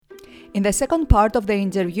In the second part of the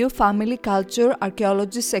interview, family, culture,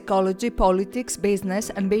 archaeology, psychology, politics, business,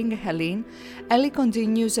 and being a Hellene, Ellie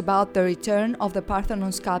continues about the return of the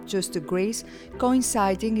Parthenon sculptures to Greece,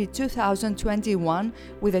 coinciding in 2021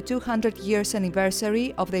 with the 200 years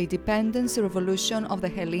anniversary of the independence revolution of the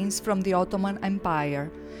Hellenes from the Ottoman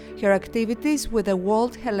Empire. Her activities with the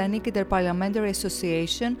World Hellenic Interparliamentary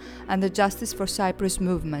Association and the Justice for Cyprus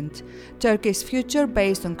movement, Turkey's future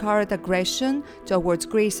based on current aggression towards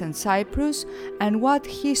Greece and Cyprus, and what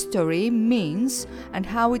history means and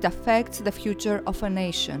how it affects the future of a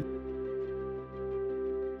nation.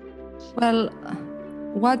 Well,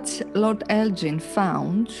 what Lord Elgin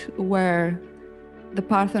found were the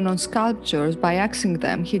Parthenon sculptures. By axing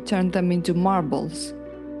them, he turned them into marbles.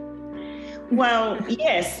 Well,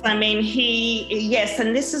 yes. I mean,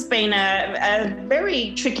 and this has been a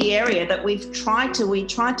very tricky area that we tried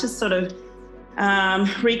to sort of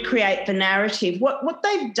recreate the narrative. What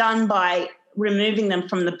they've done by removing them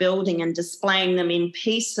from the building and displaying them in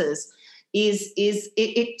pieces is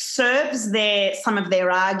it serves some of their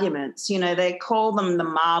arguments. You know, they call them the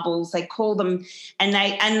marbles. They call them, and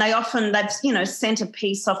they often they've sent a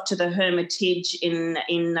piece off to the Hermitage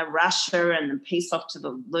in Russia and a piece off to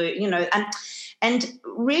the and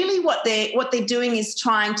really what they're doing is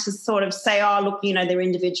trying to sort of say, oh look, they're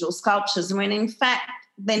individual sculptures, when in fact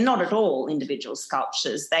they're not at all individual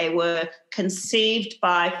sculptures. They were conceived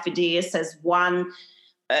by Phidias as one.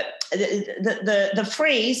 The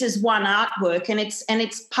frieze is one artwork, and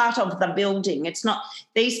it's part of the building. It's not;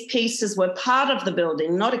 these pieces were part of the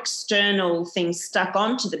building, not external things stuck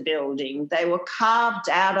onto the building. They were carved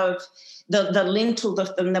out of the lintel. The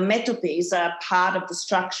metopes are part of the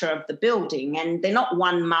structure of the building, and they're not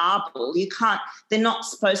one marble. They're not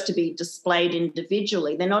supposed to be displayed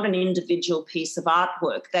individually. They're not an individual piece of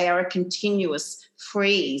artwork. They are a continuous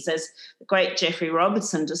frieze, as the great Geoffrey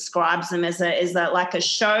Robertson describes them, as like a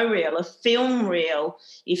show reel, a film reel,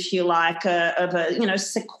 if you like, of a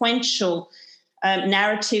sequential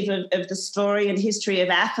narrative of the story and history of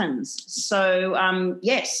Athens. So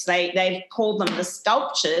yes, they've called them the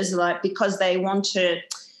sculptures, because they want to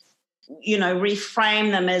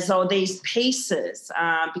reframe them as these pieces,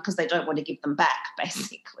 because they don't want to give them back,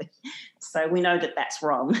 basically. So we know that that's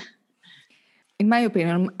wrong. In my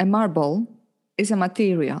opinion, a marble is a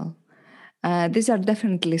material. These are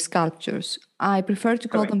definitely sculptures. I prefer to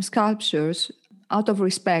call them sculptures out of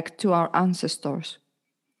respect to our ancestors.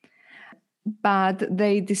 But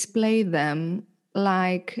they display them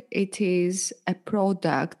like it is a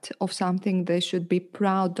product of something they should be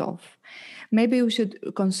proud of. Maybe we should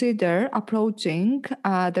consider approaching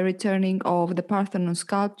the returning of the Parthenon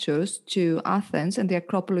sculptures to Athens and the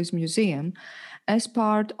Acropolis Museum as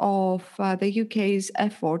part of the UK's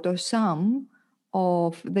effort, or some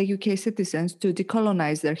of the UK citizens, to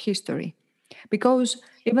decolonize their history. Because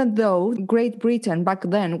even though Great Britain back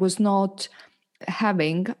then was not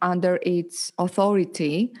having under its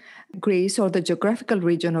authority Greece or the geographical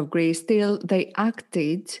region of Greece, still they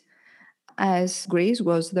acted as Greece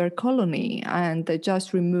was their colony, and they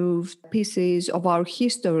just removed pieces of our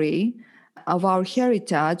history, of our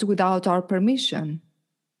heritage, without our permission.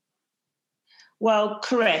 Well,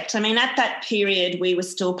 correct. I mean, at that period, we were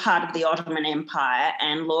still part of the Ottoman Empire,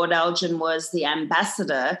 and Lord Elgin was the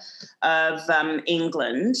ambassador of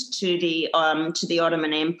England to the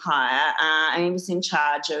Ottoman Empire, and he was in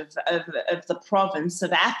charge of the province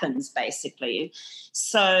of Athens, basically.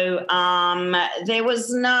 So there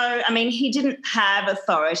was no. I mean, he didn't have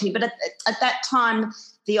authority, but at that time,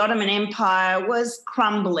 the Ottoman Empire was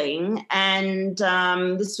crumbling, and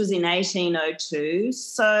this was in 1802.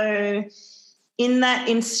 So in that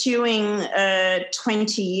ensuing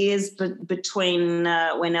 20 years between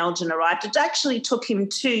when Elgin arrived, it actually took him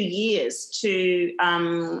 2 years to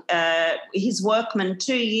his workmen,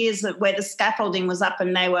 2 years where the scaffolding was up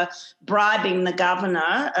and they were bribing the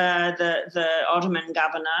governor, the Ottoman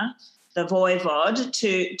governor, the voivod,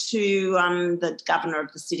 to the governor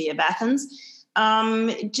of the city of Athens,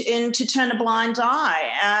 and to turn a blind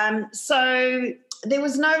eye. So there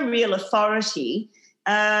was no real authority.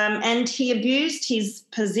 And he abused his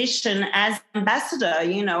position as ambassador,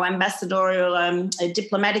 ambassadorial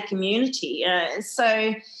diplomatic immunity.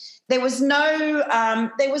 So there was no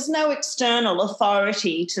external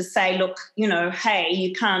authority to say, look, hey,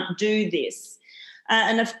 you can't do this.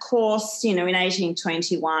 And of course, in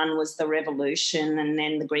 1821 was the revolution, and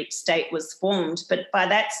then the Greek state was formed. But by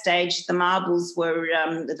that stage, the marbles were,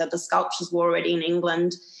 the sculptures were already in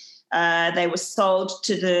England. They were sold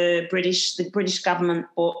to the British. The British government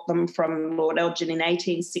bought them from Lord Elgin in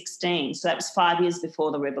 1816. So that was 5 years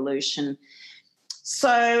before the revolution.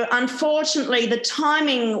 So unfortunately, the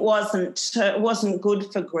timing wasn't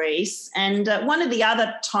good for Greece. And one of the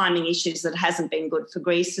other timing issues that hasn't been good for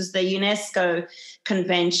Greece is the UNESCO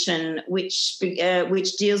Convention, which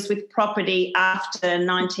deals with property after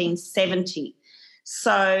 1970.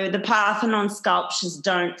 So the Parthenon sculptures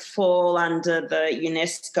don't fall under the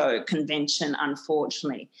UNESCO Convention,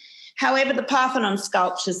 unfortunately. However, the Parthenon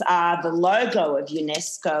sculptures are the logo of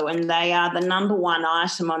UNESCO, and they are the number one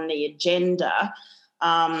item on the agenda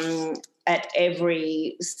at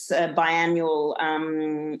every biannual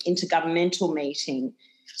intergovernmental meeting.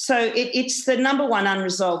 So it's the number one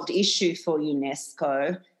unresolved issue for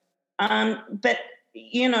UNESCO. But,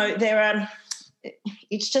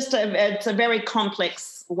 it's a very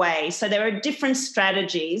complex way. So there are different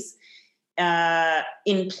strategies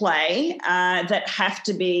in play that have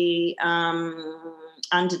to be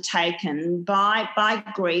undertaken by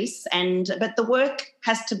Greece, but the work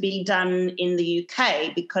has to be done in the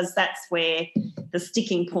UK because that's where the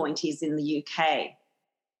sticking point is, in the UK.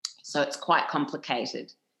 So it's quite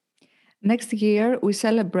complicated. Next year, we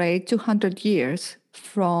celebrate 200 years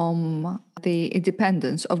from the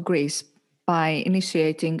independence of Greece by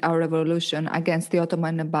initiating our revolution against the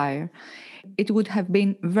Ottoman Empire. It would have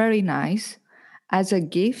been very nice as a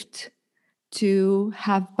gift to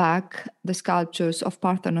have back the sculptures of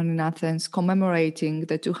Parthenon in Athens commemorating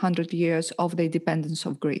the 200 years of the independence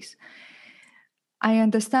of Greece. I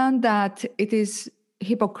understand that it is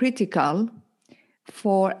hypocritical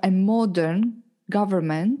for a modern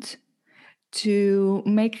government to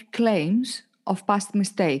make claims of past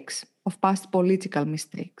mistakes, of past political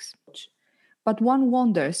mistakes. But one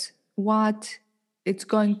wonders what it's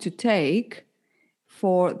going to take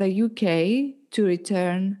for the UK to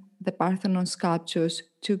return the Parthenon sculptures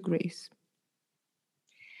to Greece.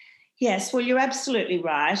 Yes, well, you're absolutely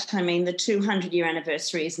right. I mean, the 200-year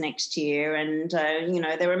anniversary is next year, and,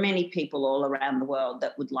 there are many people all around the world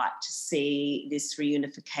that would like to see this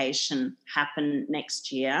reunification happen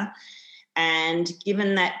next year. And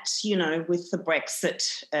given that, with the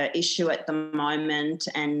Brexit issue at the moment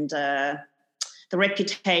and the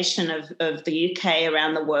reputation of the UK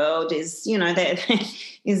around the world is not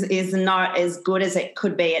as good as it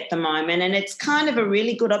could be at the moment. And it's kind of a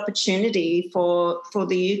really good opportunity for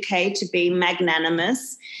the UK to be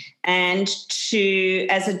magnanimous and to,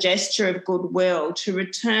 as a gesture of goodwill, to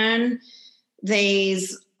return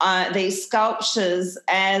these sculptures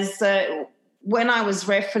as when I was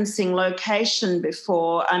referencing location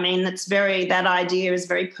before, I mean, that idea is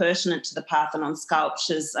very pertinent to the Parthenon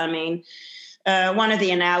sculptures. I mean, one of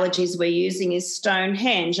the analogies we're using is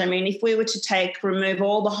Stonehenge. I mean, if we were to remove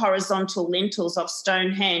all the horizontal lintels of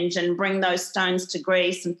Stonehenge and bring those stones to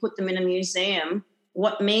Greece and put them in a museum,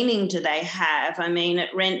 what meaning do they have? I mean,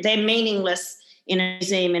 they're meaningless in a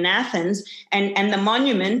museum in Athens, and the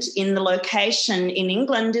monument in the location in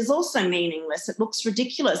England is also meaningless. It looks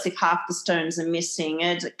ridiculous if half the stones are missing.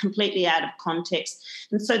 It's completely out of context.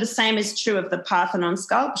 And so the same is true of the Parthenon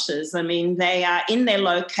sculptures. I mean, they are in their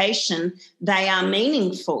location, they are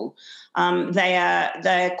meaningful. They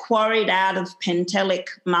are quarried out of Pentelic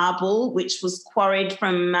marble, which was quarried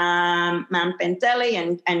from Mount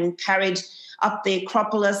Penteli and carried up the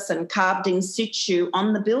Acropolis and carved in situ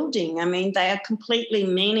on the building. I mean, they are completely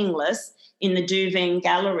meaningless in the Duveen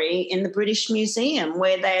Gallery in the British Museum,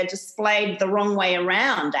 where they are displayed the wrong way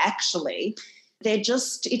around, actually.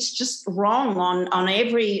 It's just wrong on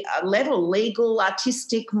every level, legal,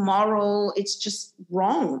 artistic, moral. It's just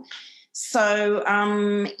wrong. So,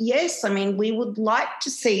 yes, I mean, we would like to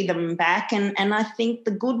see them back, and I think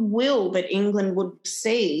the goodwill that England would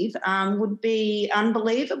receive would be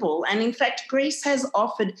unbelievable. And, in fact, Greece has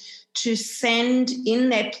offered to send in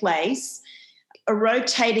their place a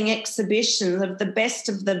rotating exhibition of the best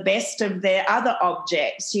of their other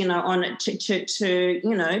objects, on it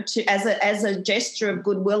to as a gesture of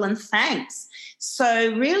goodwill and thanks.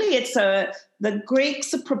 So really the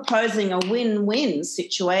Greeks are proposing a win-win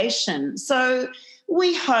situation. So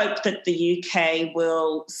we hope that the UK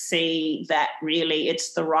will see that really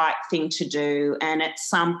it's the right thing to do, and at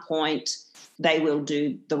some point they will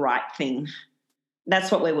do the right thing.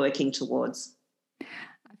 That's what we're working towards. I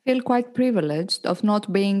feel quite privileged of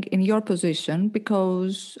not being in your position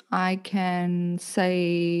because I can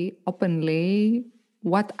say openly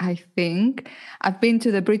what I think. I've been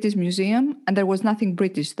to the British Museum and there was nothing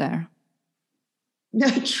British there. No,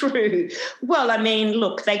 true. Well, I mean,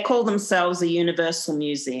 look, they call themselves a universal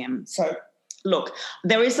museum. So, look,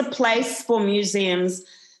 there is a place for museums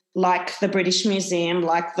like the British Museum,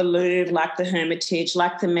 like the Louvre, like the Hermitage,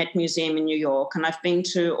 like the Met Museum in New York. And I've been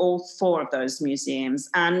to all 4 of those museums.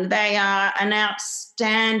 And they are an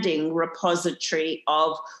outstanding repository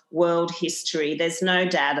of world history. There's no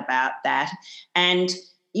doubt about that. And,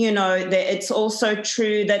 you know, it's also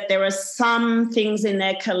true that there are some things in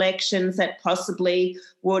their collections that possibly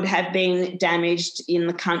would have been damaged in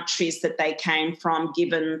the countries that they came from,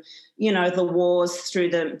 given, you know, the wars through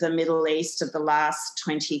the Middle East of the last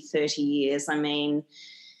 20, 30 years. I mean,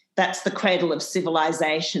 that's the cradle of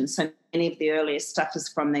civilization. So many of the earliest stuff is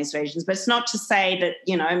from these regions. But it's not to say that,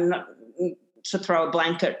 you know, not to throw a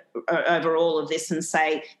blanket over all of this and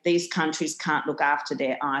say these countries can't look after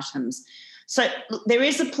their items. So there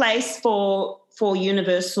is a place for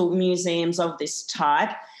universal museums of this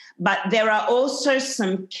type, but there are also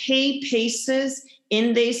some key pieces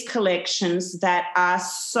in these collections that are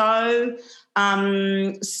so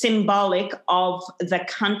symbolic of the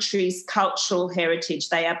country's cultural heritage.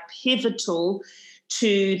 They are pivotal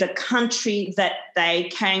to the country that they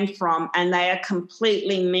came from, and they are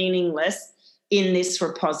completely meaningless in this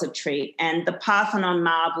repository. And the Parthenon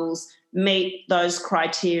marbles meet those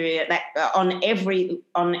criteria that, on every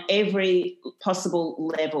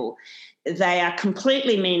possible level. They are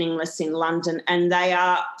completely meaningless in London, and they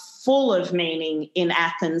are full of meaning in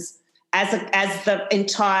Athens, as the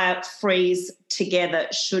entire frieze together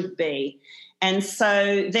should be. And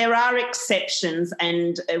so there are exceptions,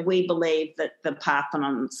 and we believe that the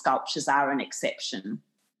Parthenon sculptures are an exception.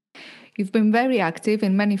 You've been very active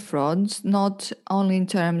in many fronts, not only in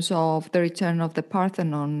terms of the return of the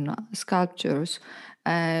Parthenon sculptures,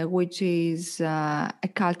 which is a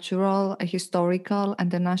cultural, a historical,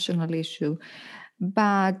 and a national issue,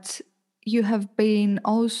 but you have been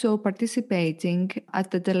also participating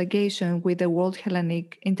at the delegation with the World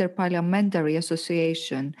Hellenic Interparliamentary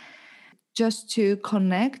Association, just to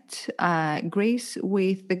connect Greece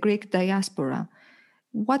with the Greek diaspora.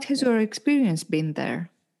 What has your experience been there?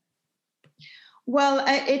 Well,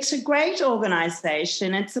 it's a great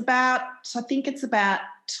organisation. I think it's about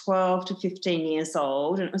 12 to 15 years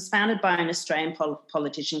old, and it was founded by an Australian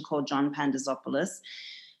politician called John Pandazopoulos.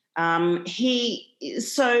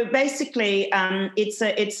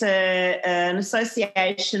 It's an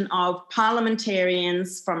association of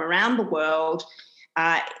parliamentarians from around the world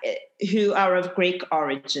who are of Greek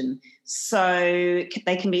origin. So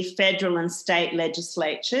they can be federal and state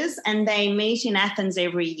legislatures, and they meet in Athens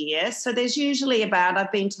every year. So there's usually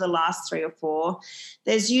I've been to the last 3 or 4,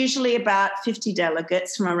 there's usually about 50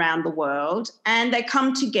 delegates from around the world, and they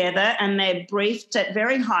come together and they're briefed at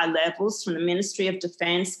very high levels from the Ministry of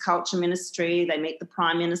Defence, Culture Ministry. They meet the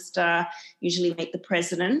Prime Minister, usually meet the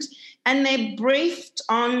President, and they're briefed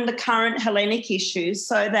on the current Hellenic issues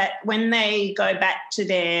so that when they go back to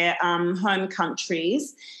their home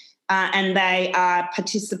countries, and they are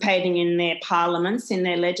participating in their parliaments, in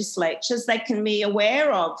their legislatures, they can be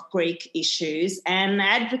aware of Greek issues and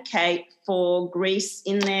advocate for Greece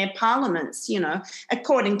in their parliaments, you know,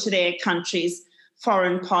 according to their country's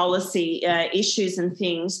foreign policy issues and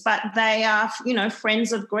things. But they are, you know,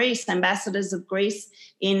 friends of Greece, ambassadors of Greece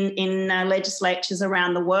in legislatures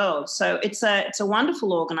around the world. So it's a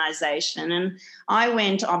wonderful organisation. And I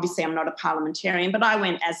went, obviously I'm not a parliamentarian, but I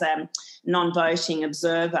went as a non-voting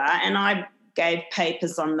observer, and I gave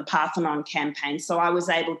papers on the Parthenon campaign. So I was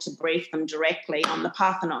able to brief them directly on the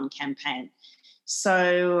Parthenon campaign.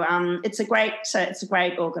 So it's a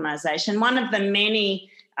great organisation. One of the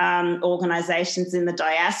many organisations in the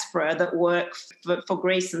diaspora that work for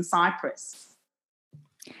Greece and Cyprus.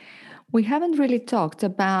 We haven't really talked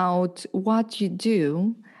about what you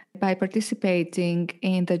do by participating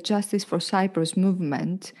in the Justice for Cyprus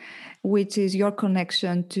movement, which is your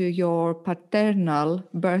connection to your paternal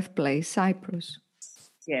birthplace, Cyprus.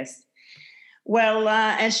 Yes. Well,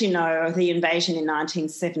 as you know, the invasion in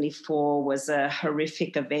 1974 was a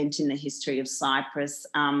horrific event in the history of Cyprus.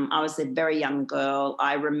 I was a very young girl.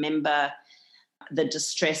 I remember the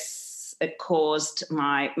distress it caused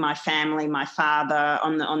my family, my father,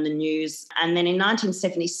 on the news. And then in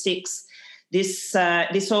 1976, this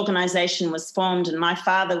organisation was formed, and my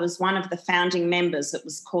father was one of the founding members. It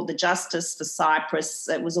was called the Justice for Cyprus.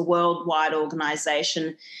 It was a worldwide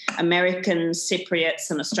organisation. American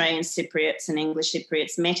Cypriots and Australian Cypriots and English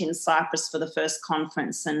Cypriots met in Cyprus for the first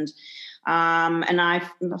conference, and I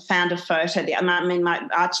found a photo. My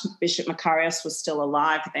Archbishop Makarios was still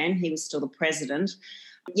alive then. He was still the president.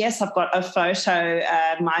 Yes, I've got a photo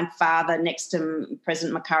of my father next to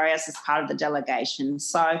President Makarios as part of the delegation.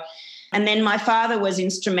 So And then my father was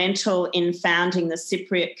instrumental in founding the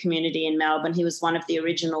Cypriot community in Melbourne. He was one of the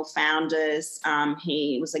original founders.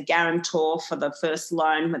 He was a guarantor for the first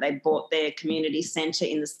loan where they bought their community centre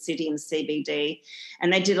in the city, in the CBD.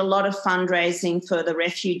 And they did a lot of fundraising for the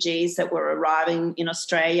refugees that were arriving in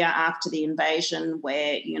Australia after the invasion,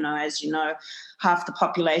 where, as you know, half the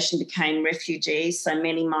population became refugees. So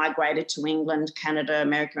many migrated to England, Canada,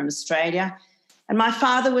 America and Australia. And my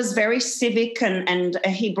father was very civic and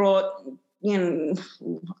he brought 50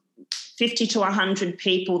 to 100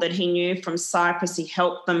 people that he knew from Cyprus. He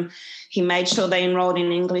helped them. He made sure they enrolled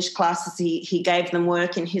in English classes. He gave them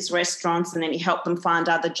work in his restaurants and then he helped them find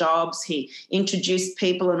other jobs. He introduced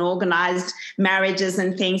people and organised marriages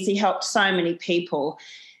and things. He helped so many people.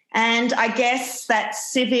 And I guess that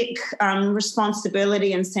civic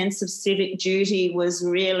responsibility and sense of civic duty was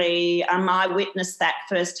really, I witnessed that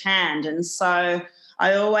firsthand. And so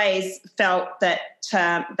I always felt that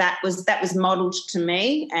that was modelled to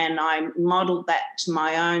me, and I modelled that to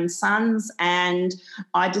my own sons. And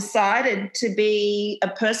I decided to be a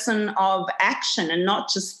person of action and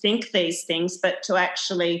not just think these things, but to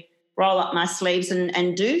actually roll up my sleeves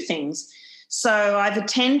and do things. So I've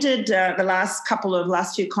attended the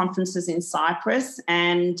last few conferences in Cyprus,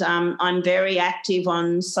 and I'm very active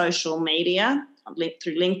on social media,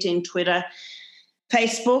 through LinkedIn, Twitter,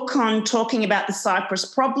 Facebook, on talking about the Cyprus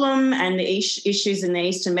problem and the issues in the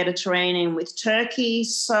Eastern Mediterranean with Turkey.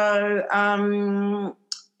 So,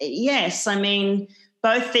 yes, I mean,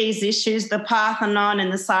 both these issues, the Parthenon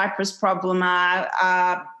and the Cyprus problem,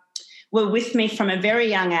 were with me from a very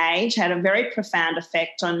young age, had a very profound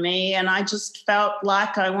effect on me, and I just felt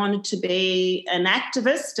like I wanted to be an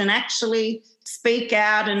activist and actually speak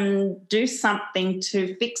out and do something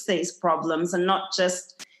to fix these problems and not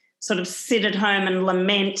just sort of sit at home and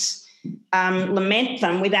lament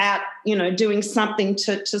them without, doing something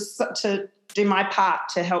to do my part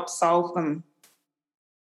to help solve them.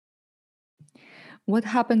 What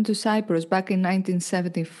happened to Cyprus back in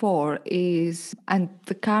 1974 and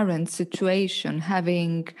the current situation,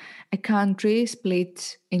 having a country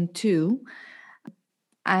split in two,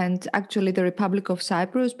 and actually the Republic of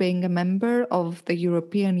Cyprus being a member of the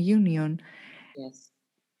European Union, yes,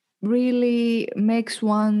 really makes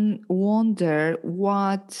one wonder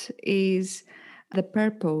what is the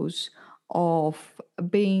purpose of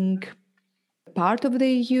being part of the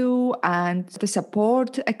EU and the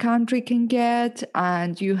support a country can get.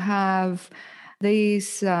 And you have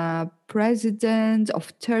this president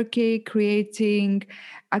of Turkey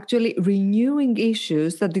actually renewing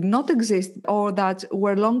issues that did not exist or that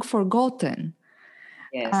were long forgotten.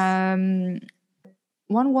 yes.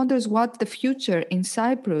 One wonders what the future in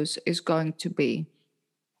Cyprus is going to be.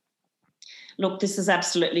 Look, this is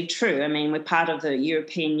absolutely true. I mean, we're part of the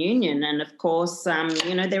European Union, and of course,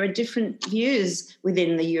 there are different views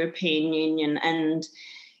within the European Union, and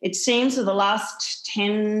it seems for the last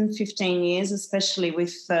 10, 15 years, especially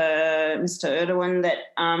with Mr. Erdogan, that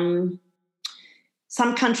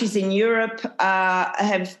some countries in Europe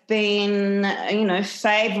have been,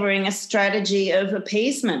 favouring a strategy of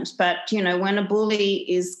appeasement. But, when a bully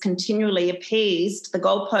is continually appeased, the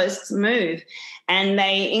goalposts move and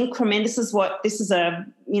they increment. This is a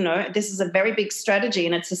very big strategy,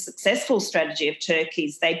 and it's a successful strategy of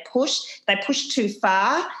Turkey's. They push too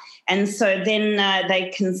far. And so then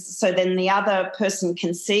the other person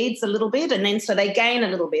concedes a little bit, and then so they gain a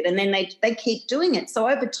little bit, and then they keep doing it. So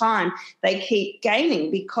over time, they keep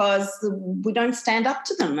gaining because we don't stand up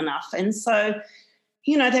to them enough. And so,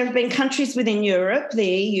 there have been countries within Europe, the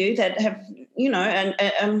EU, that have,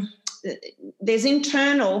 there's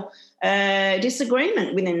internal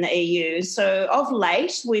disagreement within the EU. So of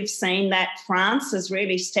late, we've seen that France has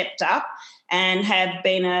really stepped up and have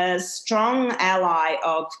been a strong ally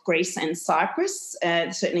of Greece and Cyprus,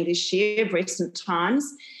 certainly this year, of recent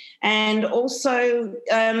times. And also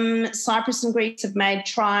Cyprus and Greece have made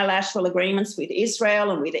trilateral agreements with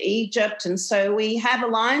Israel and with Egypt. And so we have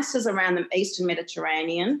alliances around the Eastern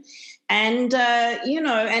Mediterranean. And,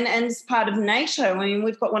 and as part of NATO, I mean,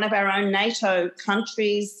 we've got one of our own NATO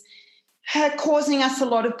countries causing us a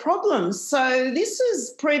lot of problems. So this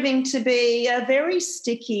is proving to be a very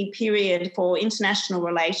sticky period for international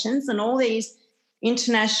relations, and all these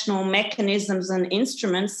international mechanisms and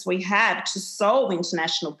instruments we have to solve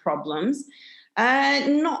international problems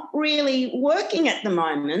not really working at the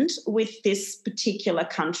moment with this particular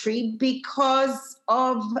country because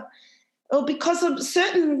of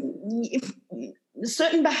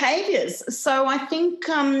certain behaviours. So I think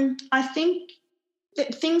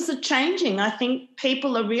that things are changing. I think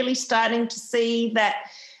people are really starting to see that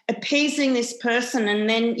appeasing this person, and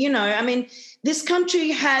then, this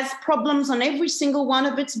country has problems on every single one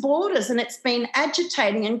of its borders, and it's been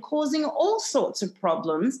agitating and causing all sorts of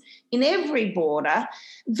problems in every border,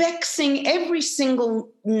 vexing every single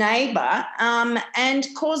neighbour, and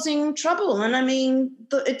causing trouble. And I mean,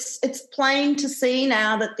 it's plain to see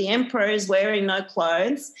now that the emperor is wearing no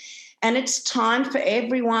clothes, and it's time for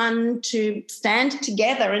everyone to stand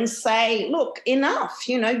together and say, look, enough.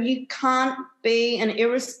 You know, you can't be an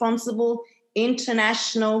irresponsible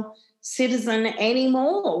international citizen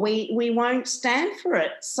anymore. We won't stand for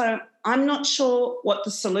it. So I'm not sure what the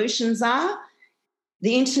solutions are.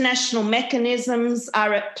 The international mechanisms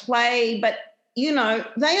are at play, but, you know,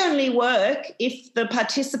 they only work if the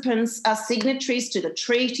participants are signatories to the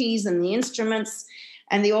treaties and the instruments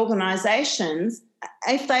and the organisations,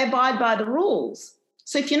 if they abide by the rules.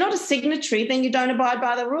 So if you're not a signatory, then you don't abide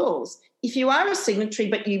by the rules. If you are a signatory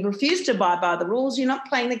but you refuse to abide by the rules, you're not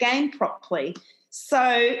playing the game properly.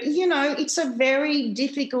 So, you know, it's a very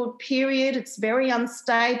difficult period. It's very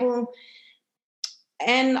unstable.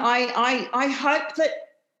 And I hope that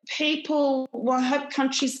I hope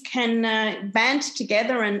countries can band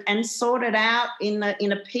together and sort it out in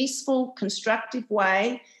a peaceful, constructive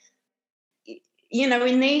way. You know,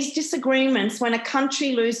 in these disagreements, when a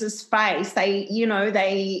country loses face,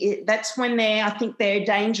 that's when I think they're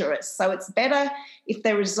dangerous. So it's better if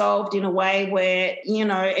they're resolved in a way where, you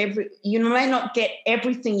may not get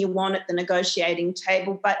everything you want at the negotiating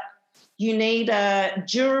table, but you need a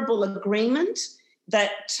durable agreement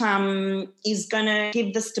that is going to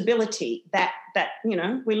give the stability that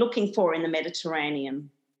we're looking for in the Mediterranean.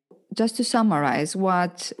 Just to summarize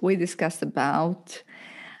what we discussed about,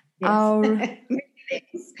 yes.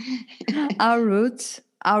 Our roots,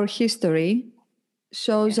 our history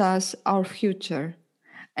shows us our future.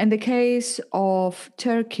 In the case of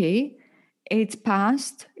Turkey, its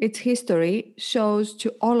past, its history shows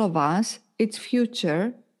to all of us its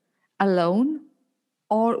future alone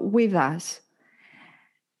or with us.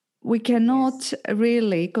 We cannot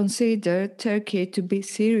really consider Turkey to be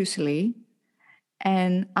seriously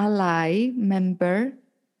an ally member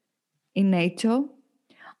in NATO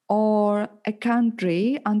or a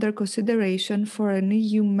country under consideration for an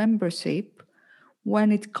EU membership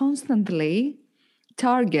when it constantly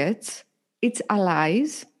targets its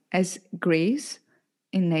allies as Greece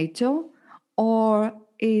in NATO or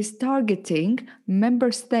is targeting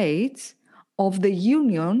member states of the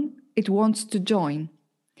union it wants to join.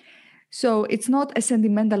 So it's not a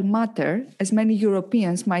sentimental matter, as many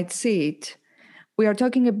Europeans might see it. We are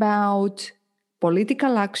talking about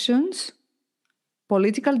political actions,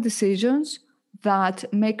 political decisions that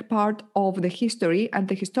make part of the history and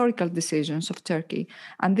the historical decisions of Turkey.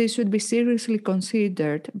 And this should be seriously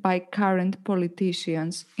considered by current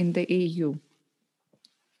politicians in the EU.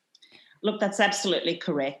 Look, that's absolutely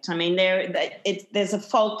correct. I mean, there's a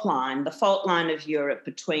fault line. The fault line of Europe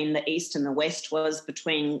between the East and the West was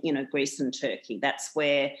between, Greece and Turkey. That's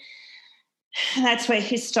where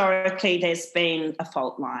historically there's been a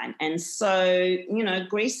fault line. And so,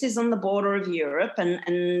 Greece is on the border of Europe,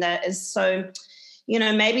 and so,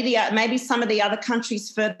 maybe some of the other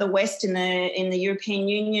countries further west in the European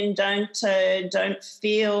Union don't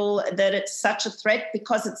feel that it's such a threat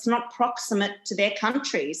because it's not proximate to their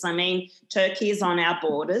countries. I mean, Turkey is on our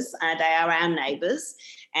borders; they are our neighbours,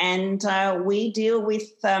 and we deal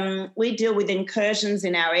with incursions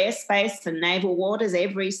in our airspace and naval waters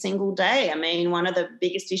every single day. I mean, one of the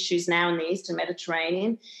biggest issues now in the Eastern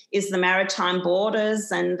Mediterranean is the maritime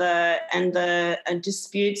borders and the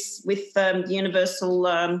disputes with the Universal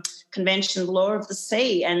Convention of the Law of the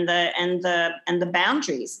Sea and the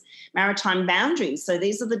boundaries, maritime boundaries. So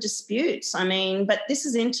these are the disputes. I mean, but this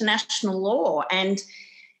is international law, and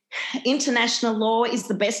international law is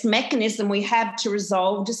the best mechanism we have to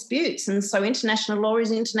resolve disputes. And so international law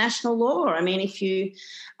is international law. I mean, if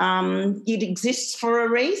it exists for a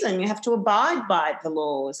reason, you have to abide by the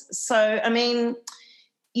laws. So, I mean,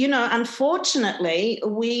 unfortunately,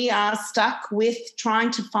 we are stuck with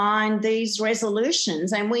trying to find these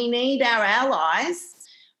resolutions, and we need our allies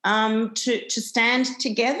to stand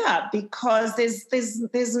together because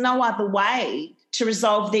there's no other way to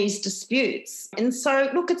resolve these disputes. And so,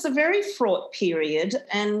 look, it's a very fraught period,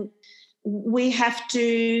 and we have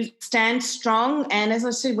to stand strong. And as I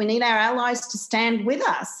said, we need our allies to stand with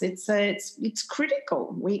us. It's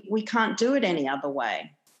critical. We can't do it any other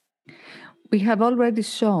way. We have already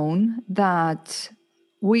shown that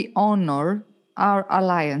we honor our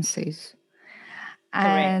alliances. Correct.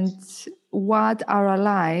 And what our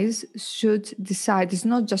allies should decide is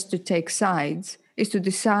not just to take sides, is to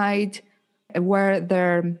decide where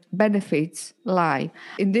their benefits lie.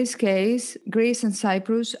 In this case, Greece and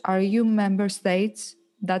Cyprus are EU member states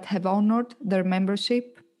that have honored their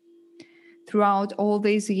membership throughout all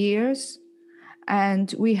these years.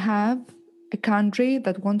 And we have a country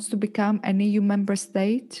that wants to become an EU member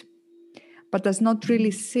state, but does not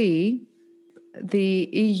really see the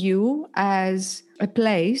EU as a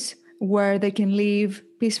place where they can live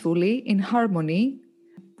peacefully in harmony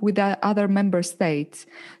with the other member states.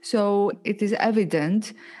 So it is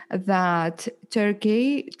evident that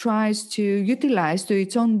Turkey tries to utilize to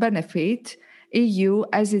its own benefit EU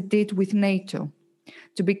as it did with NATO,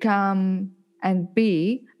 to become and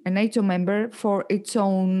be a NATO member for its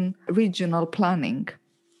own regional planning.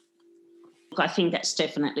 I think that's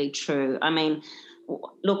definitely true. I mean,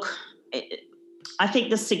 look, I think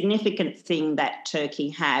the significant thing that Turkey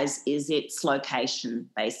has is its location,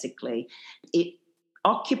 basically. It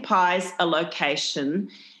occupies a location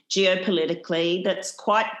geopolitically that's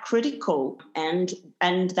quite critical, and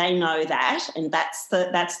they know that, and that's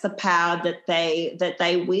the power that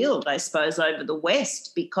they wield, I suppose, over the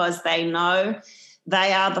West, because they know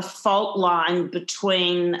they are the fault line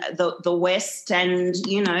between the West and,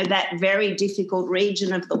 you know, that very difficult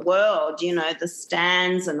region of the world, you know, the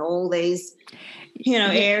stands and all these, you know,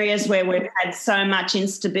 areas where we've had so much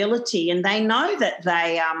instability, and they know that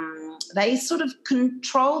they sort of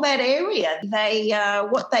control that area. They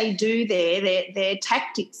what they do there, their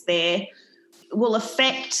tactics there will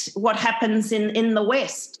affect what happens in the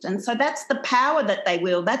West. And so that's the power that they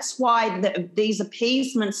wield. That's why these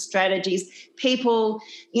appeasement strategies, people,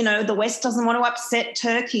 you know, the West doesn't want to upset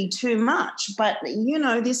Turkey too much. But, you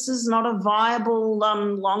know, this is not a viable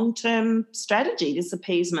long-term strategy, this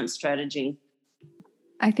appeasement strategy.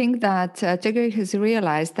 I think that Turkey has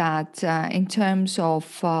realized that in terms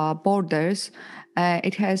of borders,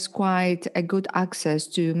 it has quite a good access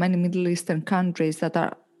to many Middle Eastern countries that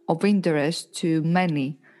are of interest to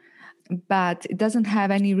many, but it doesn't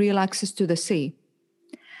have any real access to the sea.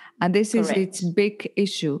 And this is its big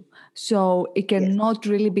issue. So it cannot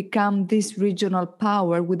really become this regional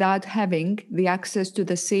power without having the access to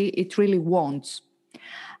the sea it really wants.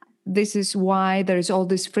 This is why there is all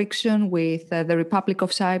this friction with the Republic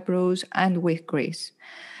of Cyprus and with Greece.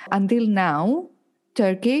 Until now,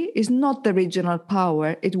 Turkey is not the regional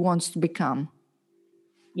power it wants to become.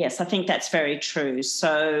 Yes, I think that's very true.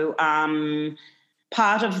 So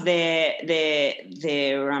part of their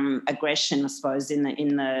aggression, I suppose, in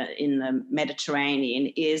the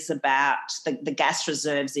Mediterranean is about the gas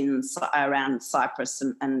reserves around Cyprus,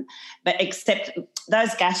 but except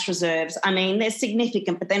those gas reserves, I mean, they're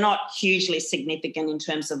significant, but they're not hugely significant in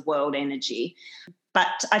terms of world energy.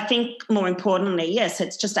 But I think more importantly, yes,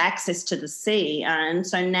 it's just access to the sea. And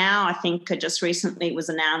so now I think just recently it was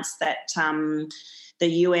announced that the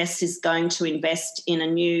US is going to invest in a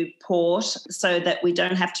new port so that we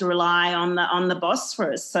don't have to rely on the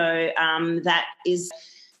Bosphorus. So that is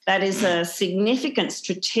a significant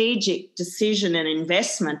strategic decision and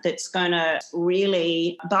investment that's going to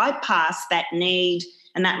really bypass that need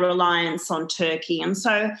and that reliance on Turkey. And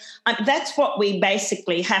so that's what we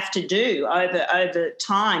basically have to do over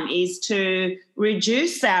time, is to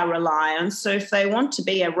reduce our reliance. So if they want to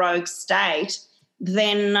be a rogue state,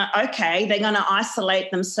 then, okay, they're going to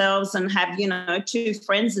isolate themselves and have, you know, two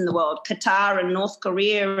friends in the world, Qatar and North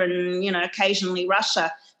Korea and, you know, occasionally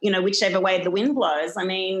Russia, you know, whichever way the wind blows. I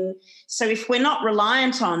mean, so if we're not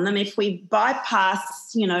reliant on them, if we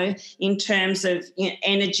bypass, you know, in terms of, you know,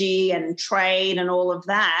 energy and trade and all of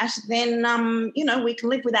that, then, you know, we can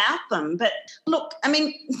live without them. But look, I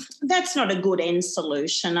mean, that's not a good end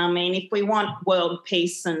solution. I mean, if we want world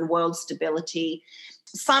peace and world stability,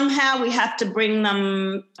 somehow we have to bring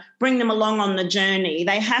them along on the journey.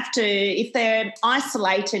 They have to, if they're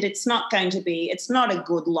isolated, it's not a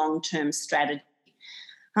good long-term strategy.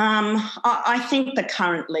 I think the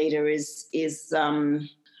current leader is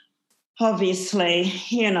obviously,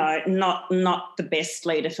 you know, not the best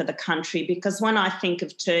leader for the country, because when I think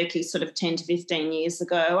of Turkey sort of 10 to 15 years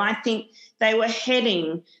ago, I think they were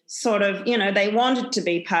heading sort of, you know, they wanted to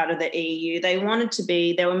be part of the EU. They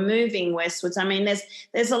were moving westwards. I mean,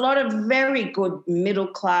 there's a lot of very good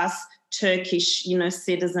middle-class Turkish, you know,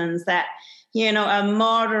 citizens that, you know, are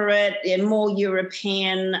moderate and more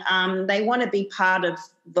European. They want to be part of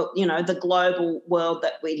the, you know, the global world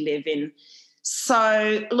that we live in.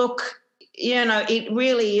 So, look, you know, it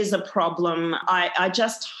really is a problem. I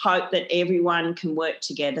just hope that everyone can work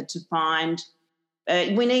together to find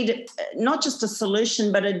we need not just a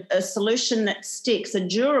solution, but a solution that sticks, a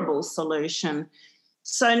durable solution.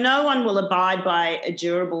 So no one will abide by a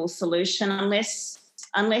durable solution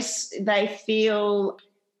unless they feel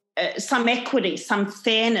some equity, some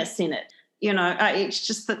fairness in it. It's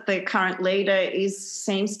just that the current leader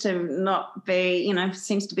seems to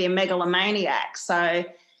be a megalomaniac. So,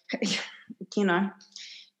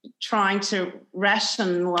 trying to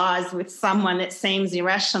rationalise with someone that seems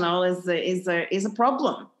irrational is a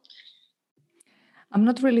problem. I'm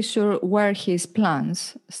not really sure where his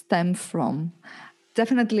plans stem from.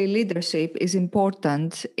 Definitely leadership is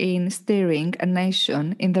important in steering a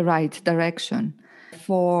nation in the right direction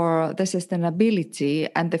for the sustainability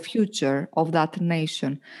and the future of that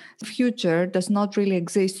nation. The future does not really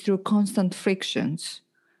exist through constant frictions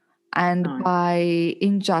and by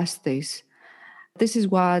injustice. This is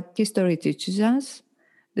what history teaches us.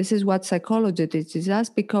 This is what psychology teaches us,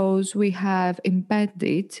 because we have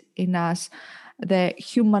embedded in us the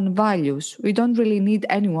human values. We don't really need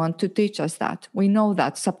anyone to teach us that. We know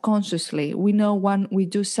that subconsciously. We know when we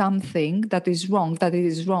do something that is wrong, that it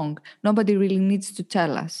is wrong. Nobody really needs to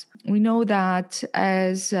tell us. We know that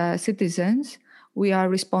as citizens, we are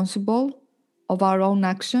responsible of our own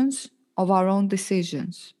actions, of our own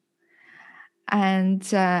decisions.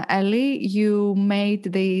 And Ellie, you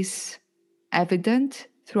made this evident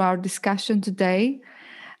through our discussion today.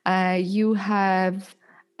 You have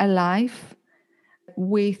a life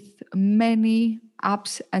with many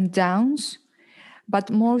ups and downs, but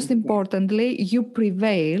most importantly, you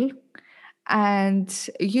prevail and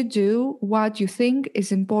you do what you think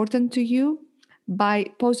is important to you by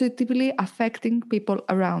positively affecting people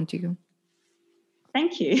around you.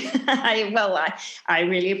 Thank you. I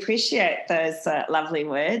really appreciate those lovely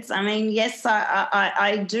words. I mean, yes,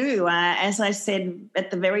 I do. As I said at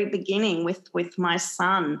the very beginning with my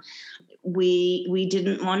son, we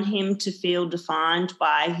didn't want him to feel defined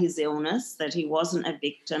by his illness, that he wasn't a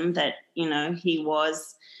victim, that, he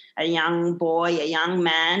was a young boy, a young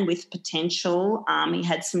man with potential. He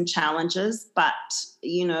had some challenges, but,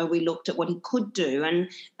 we looked at what he could do.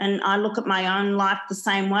 And I look at my own life the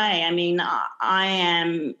same way. I mean, I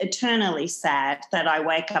am eternally sad that I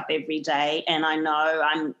wake up every day and I know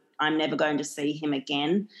I'm never going to see him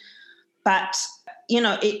again. But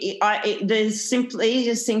the simple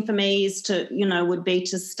easiest thing for me is to, would be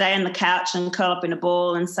to stay on the couch and curl up in a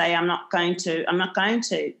ball and say, I'm not going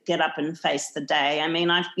to get up and face the day. I mean,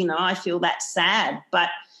 I feel that sad, but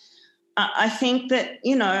I think that,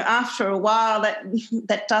 after a while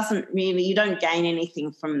that doesn't really, you don't gain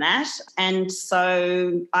anything from that. And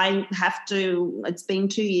so I have to, it's been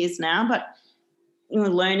 2 years now, but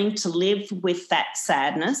learning to live with that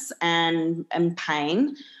sadness and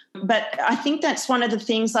pain. But I think that's one of the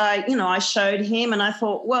things I showed him, and I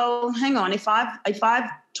thought, well, hang on, if I've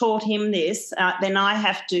taught him this, then I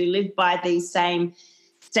have to live by these same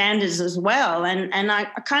standards as well. And I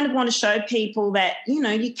kind of want to show people that,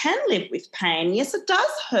 you can live with pain. Yes, it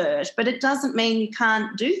does hurt, but it doesn't mean you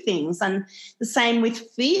can't do things. And the same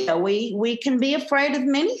with fear. We can be afraid of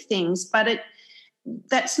many things, but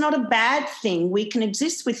that's not a bad thing. We can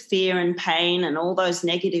exist with fear and pain and all those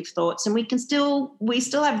negative thoughts, and we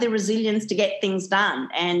still have the resilience to get things done.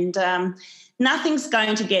 And nothing's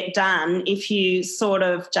going to get done if you sort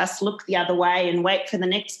of just look the other way and wait for the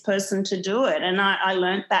next person to do it. And I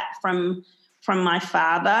learned that from my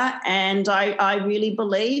father, and I really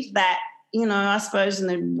believe that, I suppose in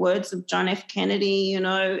the words of John F. Kennedy,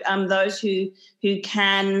 those who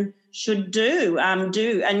can should do, and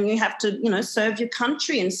you have to, serve your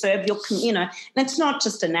country and serve your, and it's not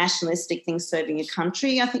just a nationalistic thing, serving your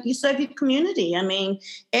country. I think you serve your community. I mean,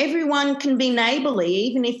 everyone can be neighbourly,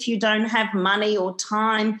 even if you don't have money or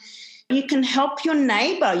time. You can help your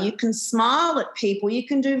neighbour, you can smile at people, you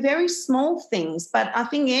can do very small things. But I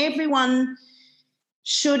think everyone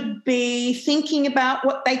should be thinking about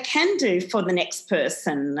what they can do for the next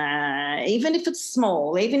person, even if it's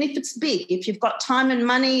small, even if it's big. If you've got time and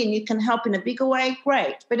money and you can help in a bigger way,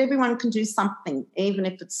 great. But everyone can do something, even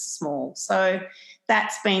if it's small. So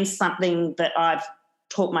that's been something that I've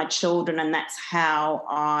taught my children, and that's how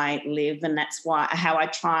I live, and that's how I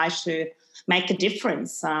try to make a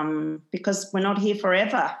difference, because we're not here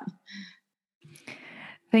forever.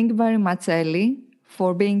 Thank you very much, Ellie,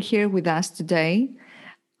 for being here with us today,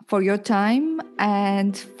 for your time,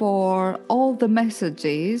 and for all the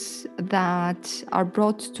messages that are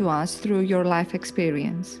brought to us through your life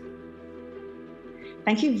experience.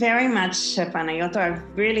 Thank you very much, Panayota. I've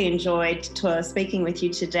really enjoyed speaking with you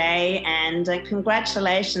today, and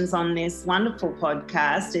congratulations on this wonderful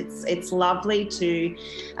podcast. It's lovely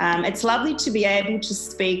to be able to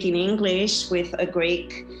speak in English with a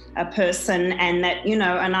Greek person, and that,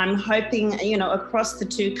 and I'm hoping, across the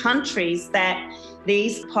two countries that,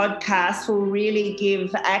 these podcasts will really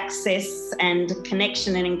give access and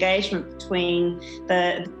connection and engagement between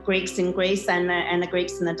the Greeks in Greece and the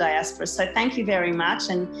Greeks in the diaspora. So thank you very much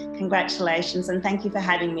and congratulations, and thank you for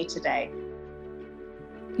having me today.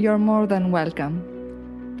 You're more than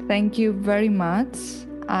welcome. Thank you very much.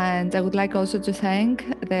 And I would like also to thank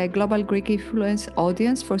the Global Greek Influence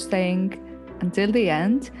audience for staying until the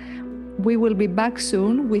end. We will be back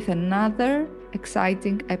soon with another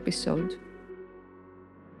exciting episode.